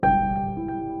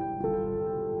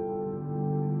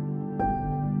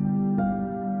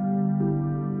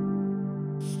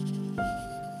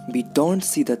We don't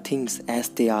see the things as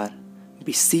they are,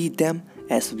 we see them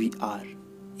as we are.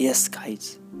 Yes,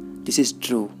 guys, this is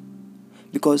true.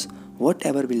 Because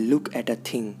whatever we look at a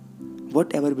thing,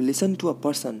 whatever we listen to a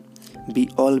person, we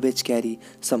always carry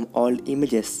some old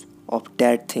images of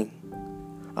that thing,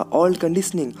 a old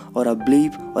conditioning or a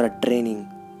belief or a training.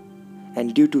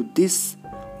 And due to this,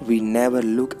 we never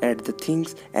look at the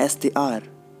things as they are,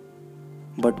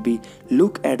 but we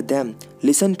look at them,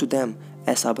 listen to them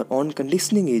as our own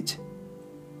conditioning is.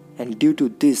 And due to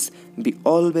this, we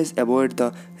always avoid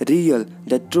the real,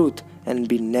 the truth, and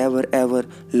we never ever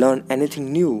learn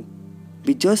anything new.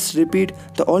 We just repeat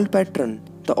the old pattern,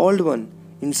 the old one,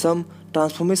 in some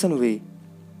transformation way.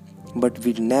 But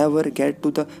we never get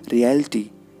to the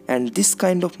reality, and this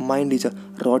kind of mind is a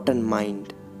rotten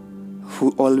mind, who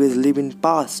always live in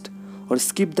past or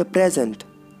skip the present.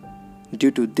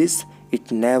 Due to this,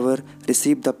 it never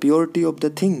receive the purity of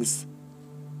the things,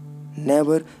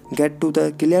 never get to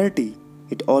the clarity.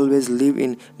 It always live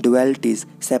in dualities,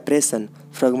 separation,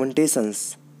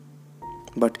 fragmentations.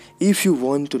 But if you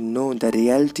want to know the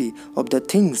reality of the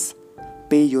things,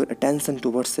 pay your attention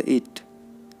towards it.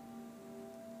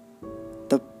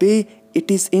 The way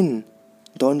it is in.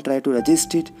 Don't try to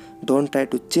resist it, don't try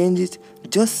to change it,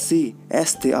 just see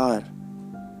as they are.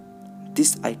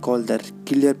 This I call the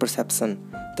clear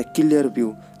perception, the clear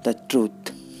view, the truth.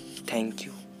 Thank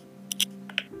you.